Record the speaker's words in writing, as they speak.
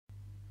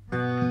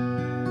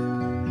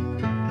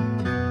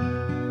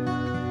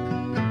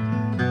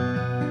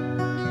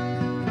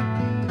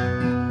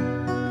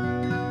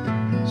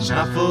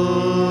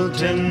Snaffle,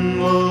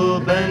 Tinwell,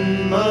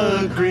 Ben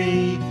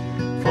McCree,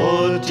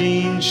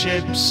 14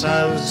 ships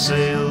have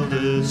sailed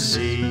the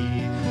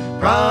sea,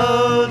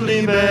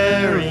 proudly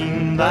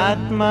bearing that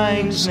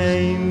Manx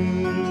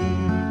name.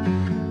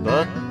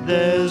 But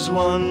there's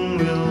one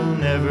we'll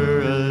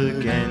never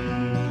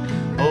again,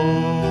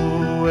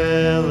 oh,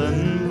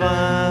 Ellen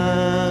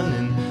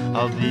Vannine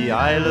of the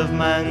Isle of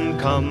Man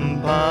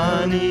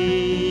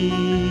Company.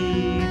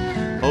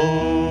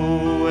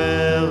 Oh,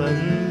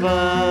 Ellen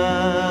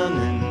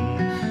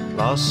Vannine,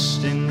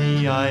 lost in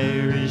the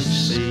Irish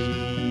Sea.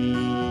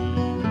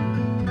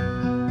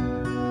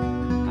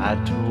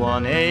 At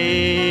 1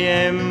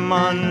 a.m.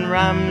 on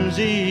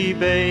Ramsey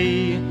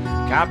Bay,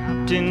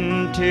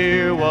 Captain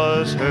Tier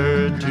was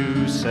heard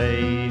to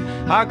say,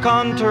 our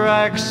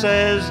contract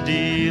says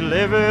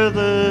deliver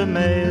the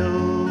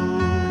mail.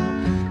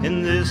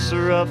 In this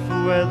rough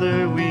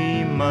weather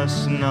we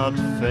must not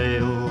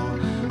fail.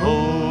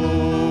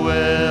 Oh,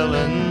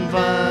 Ellen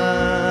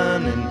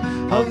Vannine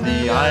of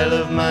the Isle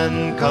of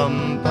Man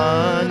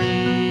Company.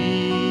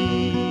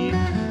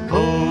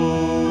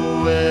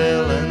 Oh,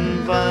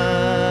 Ellen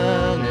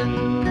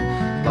Vannine,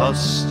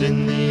 lost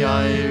in the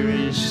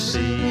Irish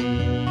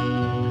Sea.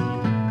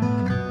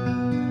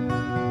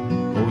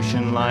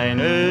 Ocean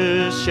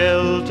liners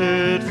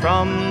sheltered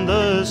from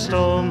the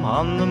storm,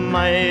 on the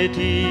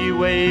mighty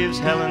waves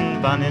Ellen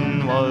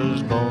Vannine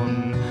was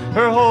born.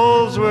 Her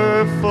holds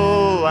were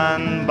full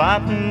and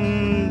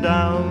battened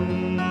down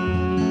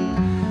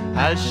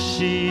as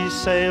she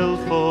sailed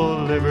for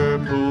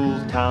Liverpool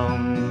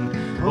town.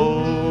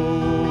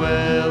 Oh,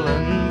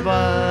 Ellen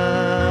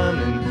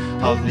Vannine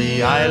of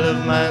the Isle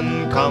of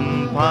Man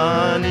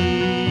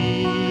Company.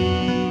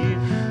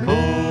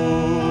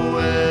 Oh,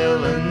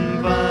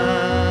 Ellen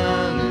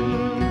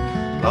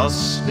Vannine,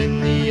 lost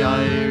in the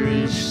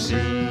Irish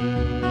Sea.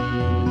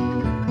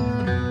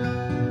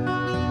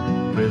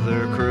 With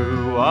her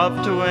crew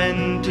of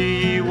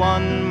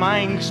 21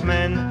 Manx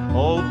men,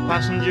 all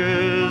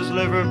passengers,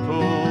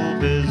 Liverpool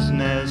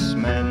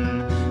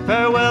businessmen,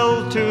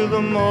 farewell to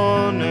the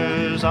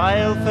mourners,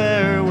 I'll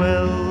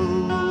farewell.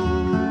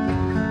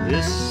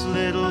 This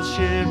little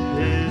ship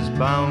is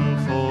bound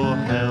for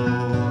hell.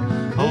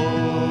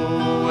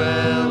 Oh,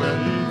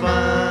 Ellen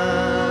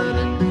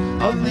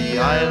Vannine of the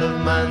Isle of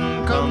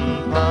Man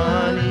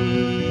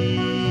Company.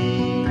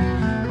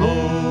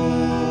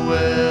 Oh,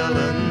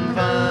 Ellen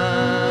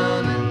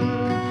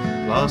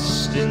Vannine,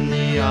 lost in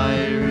the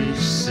Irish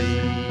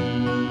Sea.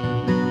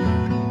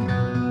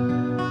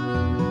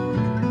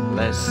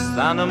 Less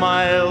than a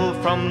mile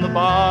from the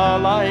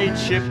Barlight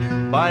ship,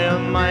 by a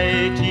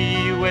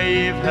mighty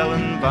wave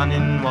Ellen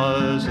Vannine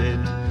was hit.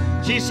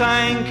 She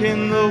sank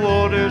in the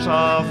waters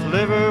off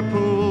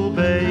Liverpool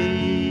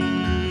Bay.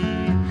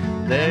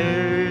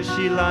 There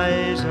she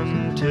lies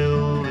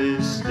until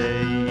this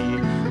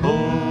day.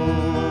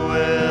 Oh,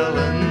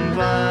 Ellen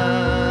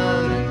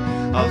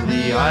Vannine of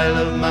the Isle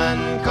of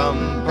Man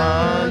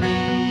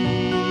Company.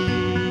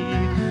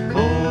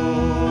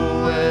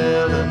 Oh,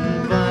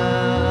 Ellen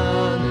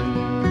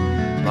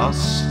Vannine,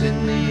 lost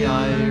in the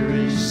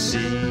Irish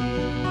Sea.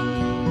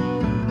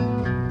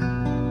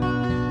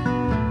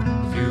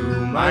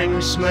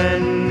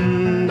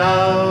 Manxmen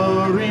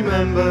now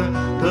remember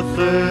the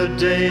 3rd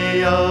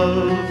day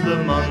of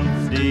the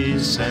month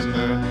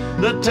December,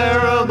 the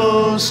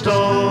terrible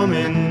storm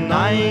in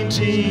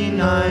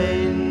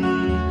 '99.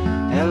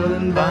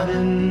 Ellen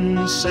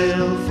Vannine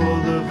sailed for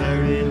the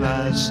very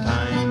last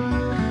time.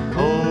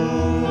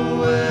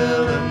 Oh,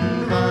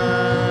 Ellen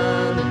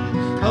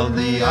Vannine of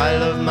the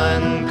Isle of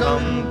Man